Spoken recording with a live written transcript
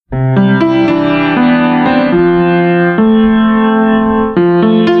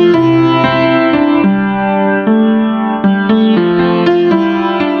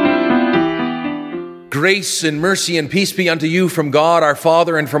Grace and mercy and peace be unto you from God our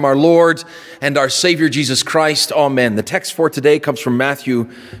Father and from our Lord and our Savior Jesus Christ. Amen. The text for today comes from Matthew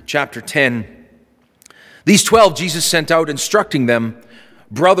chapter 10. These 12 Jesus sent out, instructing them,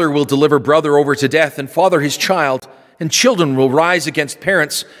 "Brother will deliver brother over to death, and father his child, and children will rise against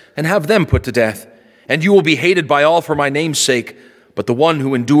parents and have them put to death. And you will be hated by all for my name's sake, but the one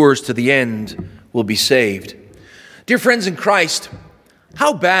who endures to the end will be saved." Dear friends in Christ,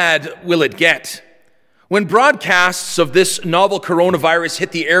 how bad will it get when broadcasts of this novel coronavirus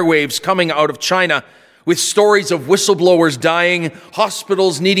hit the airwaves coming out of China, with stories of whistleblowers dying,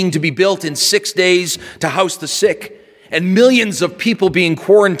 hospitals needing to be built in 6 days to house the sick, and millions of people being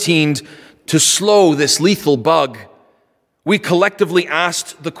quarantined to slow this lethal bug? We collectively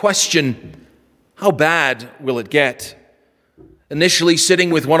asked the question, how bad will it get? Initially, sitting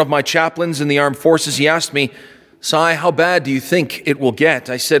with one of my chaplains in the armed forces, he asked me, "Si, how bad do you think it will get?"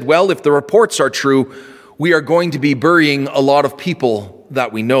 I said, well, if the reports are true, we are going to be burying a lot of people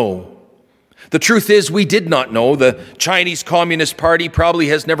that we know. The truth is, we did not know. The Chinese Communist Party probably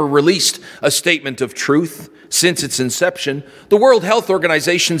has never released a statement of truth since its inception. The World Health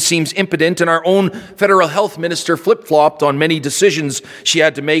Organization seems impotent, and our own federal health minister flip-flopped on many decisions she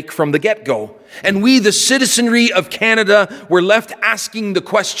had to make from the get-go. And we, the citizenry of Canada, were left asking the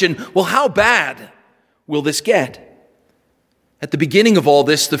question, well, how bad will this get? At the beginning of all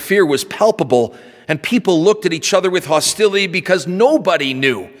this, the fear was palpable, and people looked at each other with hostility because nobody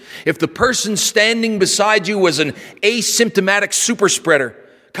knew if the person standing beside you was an asymptomatic super spreader,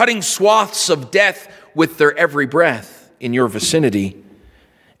 cutting swaths of death with their every breath in your vicinity.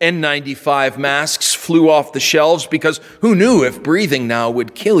 N95 masks flew off the shelves because who knew if breathing now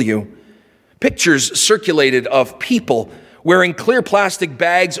would kill you? Pictures circulated of people wearing clear plastic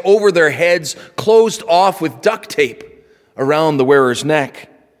bags over their heads, closed off with duct tape around the wearer's neck.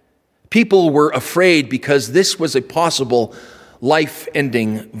 People were afraid because this was a possible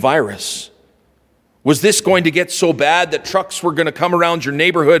life-ending virus. Was this going to get so bad that trucks were going to come around your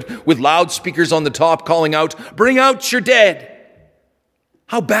neighborhood with loudspeakers on the top calling out, "Bring out your dead"?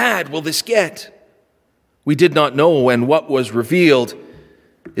 How bad will this get? We did not know, and what was revealed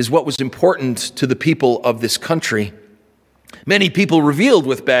is what was important to the people of this country. Many people revealed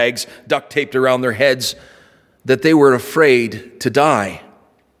with bags duct taped around their heads that they were afraid to die.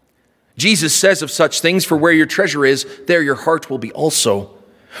 Jesus says of such things, "For where your treasure is, there your heart will be also."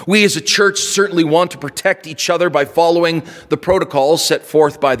 We as a church certainly want to protect each other by following the protocols set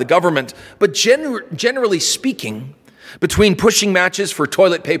forth by the government. But generally speaking, between pushing matches for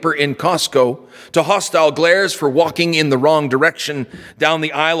toilet paper in Costco to hostile glares for walking in the wrong direction down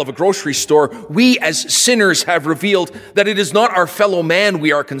the aisle of a grocery store, we as sinners have revealed that it is not our fellow man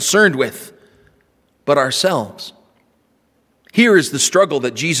we are concerned with, but ourselves. Here is the struggle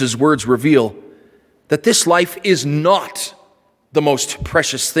that Jesus' words reveal, that this life is not the most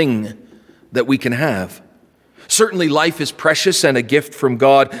precious thing that we can have. Certainly life is precious and a gift from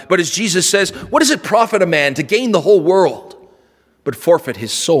God, but as Jesus says, what does it profit a man to gain the whole world, but forfeit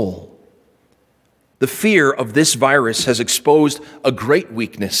his soul? The fear of this virus has exposed a great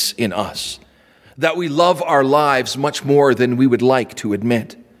weakness in us, that we love our lives much more than we would like to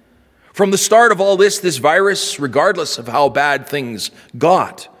admit. From the start of all this virus, regardless of how bad things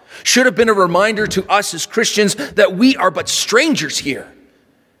got, should have been a reminder to us as Christians that we are but strangers here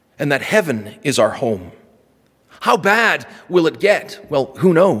and that heaven is our home. How bad will it get? Well,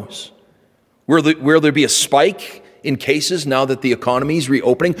 who knows? Will there be a spike in cases now that the economy is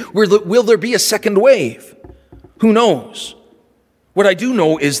reopening? Will there be a second wave? Who knows? What I do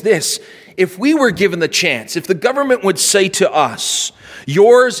know is this: if we were given the chance, if the government would say to us,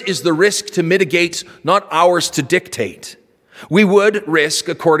 "Yours is the risk to mitigate, not ours to dictate," we would risk,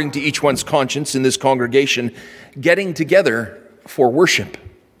 according to each one's conscience in this congregation, getting together for worship.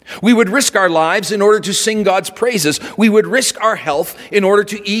 We would risk our lives in order to sing God's praises. We would risk our health in order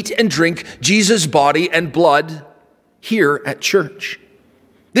to eat and drink Jesus' body and blood here at church.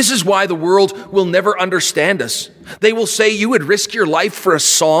 This is why the world will never understand us. They will say, "You would risk your life for a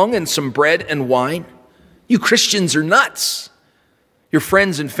song and some bread and wine? You Christians are nuts." Your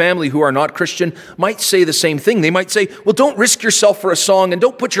friends and family who are not Christian might say the same thing. They might say, "Well, don't risk yourself for a song and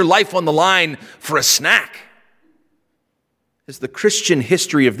don't put your life on the line for a snack." As the Christian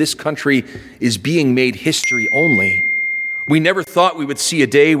history of this country is being made history only, we never thought we would see a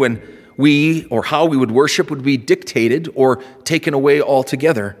day when we, or how we would worship, would be dictated or taken away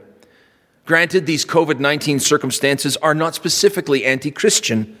altogether. Granted, these COVID-19 circumstances are not specifically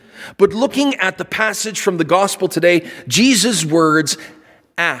anti-Christian, but looking at the passage from the gospel today, Jesus' words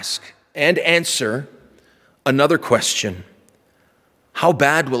ask and answer another question. How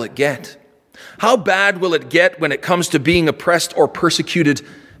bad will it get? How bad will it get when it comes to being oppressed or persecuted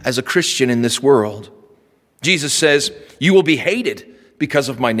as a Christian in this world? Jesus says, you will be hated because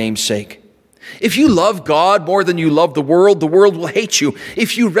of my name's sake. If you love God more than you love the world will hate you.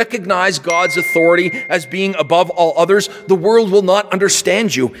 If you recognize God's authority as being above all others, the world will not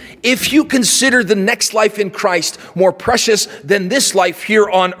understand you. If you consider the next life in Christ more precious than this life here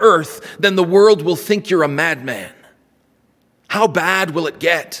on earth, then the world will think you're a madman. How bad will it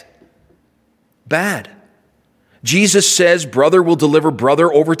get? Bad. Jesus says brother will deliver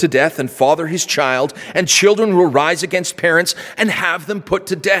brother over to death and father his child, and children will rise against parents and have them put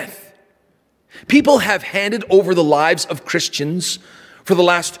to death. People have handed over the lives of Christians for the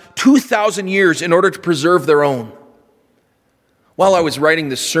last 2,000 years in order to preserve their own. While I was writing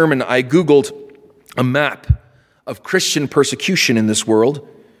this sermon, I Googled a map of Christian persecution in this world,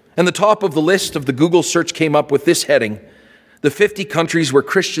 and the top of the list of the Google search came up with this heading: the 50 countries where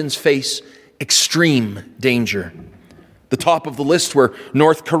Christians face extreme danger. The top of the list were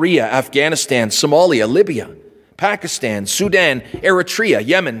North Korea, Afghanistan, Somalia, Libya, Pakistan, Sudan, Eritrea,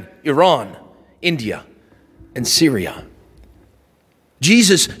 Yemen, Iran, India, and Syria.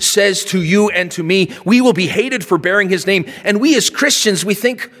 Jesus says to you and to me, we will be hated for bearing his name. And we as Christians, we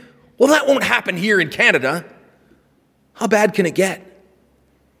think, well, that won't happen here in Canada. How bad can it get?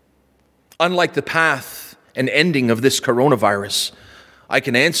 Unlike the path and ending of this coronavirus, I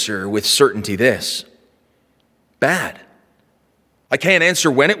can answer with certainty this: bad. I can't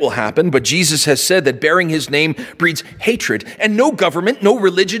answer when it will happen, but Jesus has said that bearing his name breeds hatred, and no government, no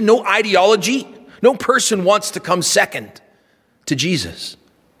religion, no ideology, no person wants to come second to Jesus.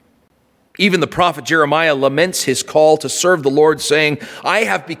 Even the prophet Jeremiah laments his call to serve the Lord, saying, I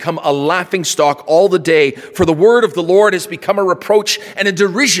have become a laughingstock all the day, for the word of the Lord has become a reproach and a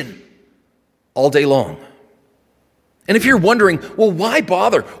derision all day long. And if you're wondering, well, why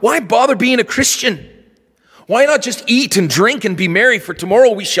bother? Why bother being a Christian? Why not just eat and drink and be merry, for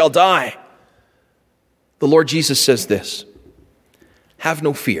tomorrow we shall die? The Lord Jesus says this: have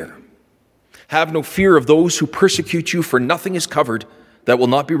no fear. Have no fear of those who persecute you, for nothing is covered that will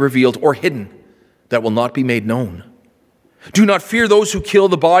not be revealed, or hidden that will not be made known. Do not fear those who kill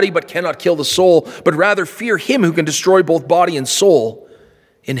the body but cannot kill the soul, but rather fear him who can destroy both body and soul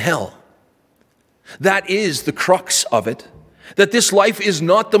in hell. That is the crux of it. That this life is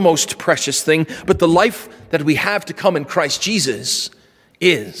not the most precious thing, but the life that we have to come in Christ Jesus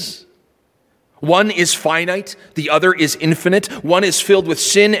is. One is finite, the other is infinite. One is filled with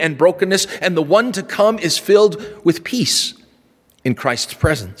sin and brokenness, and the one to come is filled with peace in Christ's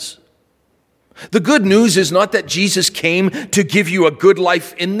presence. The good news is not that Jesus came to give you a good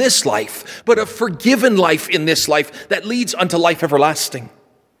life in this life, but a forgiven life in this life that leads unto life everlasting.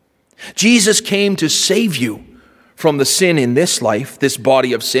 Jesus came to save you from the sin in this life, this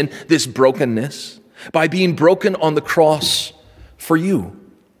body of sin, this brokenness, by being broken on the cross for you.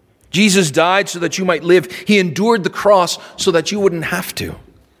 Jesus died so that you might live. He endured the cross so that you wouldn't have to.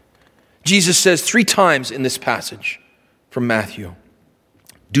 Jesus says 3 times in this passage from Matthew,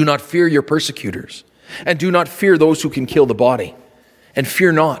 do not fear your persecutors, and do not fear those who can kill the body, and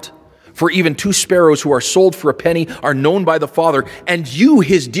fear not, for even 2 sparrows who are sold for a penny are known by the Father, and you,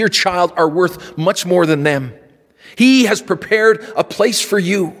 his dear child, are worth much more than them. He has prepared a place for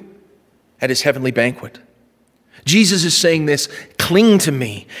you at his heavenly banquet. Jesus is saying this: cling to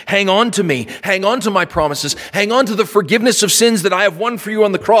me, hang on to my promises, hang on to the forgiveness of sins that I have won for you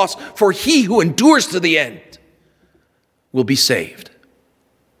on the cross, for he who endures to the end will be saved.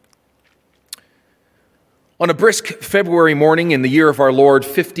 On a brisk February morning in the year of our Lord,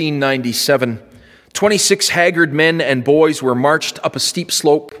 1597, 26 haggard men and boys were marched up a steep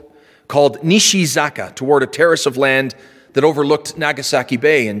slope called Nishizaka toward a terrace of land that overlooked Nagasaki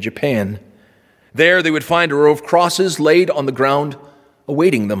Bay in Japan. There they would find a row of crosses laid on the ground,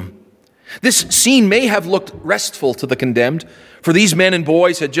 awaiting them. This scene may have looked restful to the condemned, for these men and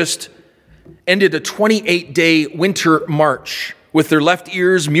boys had just ended a 28-day winter march with their left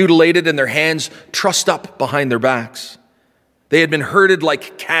ears mutilated and their hands trussed up behind their backs. They had been herded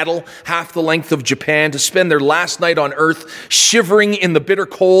like cattle half the length of Japan to spend their last night on earth, shivering in the bitter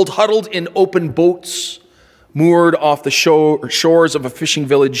cold, huddled in open boats, moored off the shores of a fishing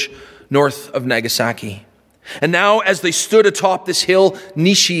village north of Nagasaki. And now, as they stood atop this hill,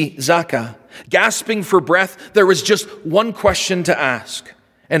 Nishizaka, gasping for breath, there was just one question to ask,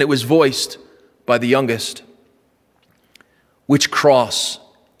 and it was voiced by the youngest: which cross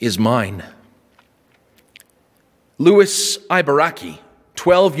is mine? Louis Ibaraki,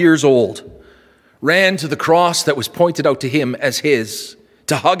 12 years old, ran to the cross that was pointed out to him as his,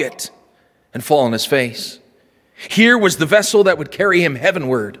 to hug it and fall on his face. Here was the vessel that would carry him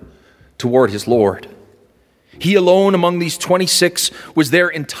heavenward toward his Lord. He alone among these 26 was there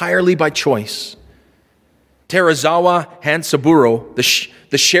entirely by choice. Terazawa Hansaburo,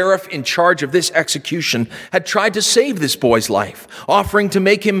 the sheriff in charge of this execution, had tried to save this boy's life, offering to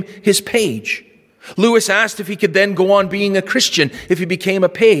make him his page. Lewis asked if he could then go on being a Christian if he became a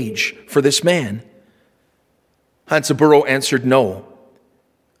page for this man. Hansaburo answered no.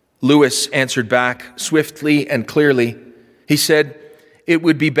 Lewis answered back swiftly and clearly. He said, "It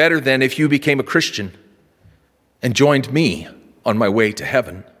would be better then if you became a Christian and joined me on my way to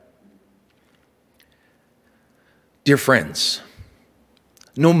heaven." Dear friends,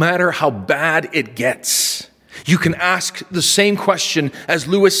 no matter how bad it gets, you can ask the same question as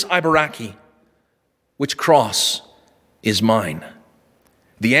Louis Ibaraki: which cross is mine?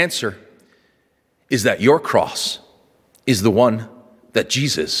 The answer is that your cross is the one that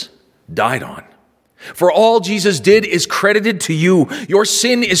Jesus died on. For all Jesus did is credited to you. Your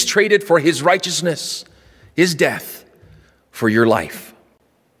sin is traded for his righteousness, his death for your life.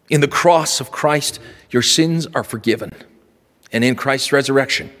 In the cross of Christ, your sins are forgiven. And in Christ's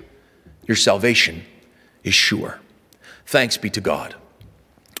resurrection, your salvation is sure. Thanks be to God.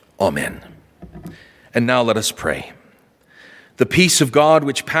 Amen. And now let us pray. The peace of God,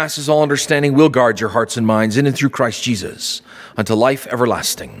 which passes all understanding, will guard your hearts and minds in and through Christ Jesus unto life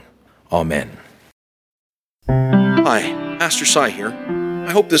everlasting. Amen. Hi, Pastor Cy here.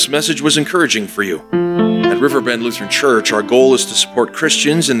 I hope this message was encouraging for you. At Riverbend Lutheran Church, our goal is to support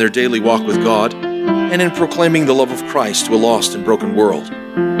Christians in their daily walk with God and in proclaiming the love of Christ to a lost and broken world.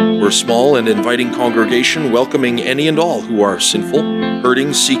 We're a small and inviting congregation welcoming any and all who are sinful,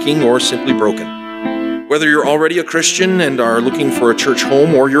 hurting, seeking, or simply broken. Whether you're already a Christian and are looking for a church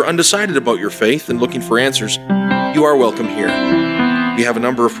home, or you're undecided about your faith and looking for answers, you are welcome here. We have a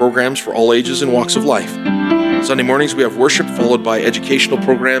number of programs for all ages and walks of life. Sunday mornings we have worship followed by educational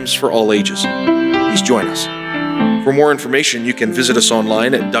programs for all ages. Please join us. For more information, you can visit us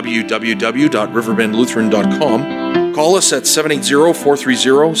online at www.riverbendlutheran.com, call us at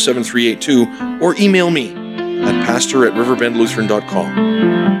 780-430-7382, or email me at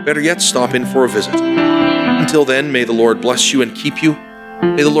pastor@riverbendlutheran.com. Better yet, stop in for a visit. Until then, may the Lord bless you and keep you.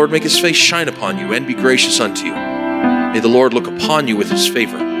 May the Lord make his face shine upon you and be gracious unto you. May the Lord look upon you with his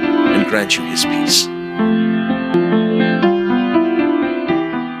favor and grant you his peace.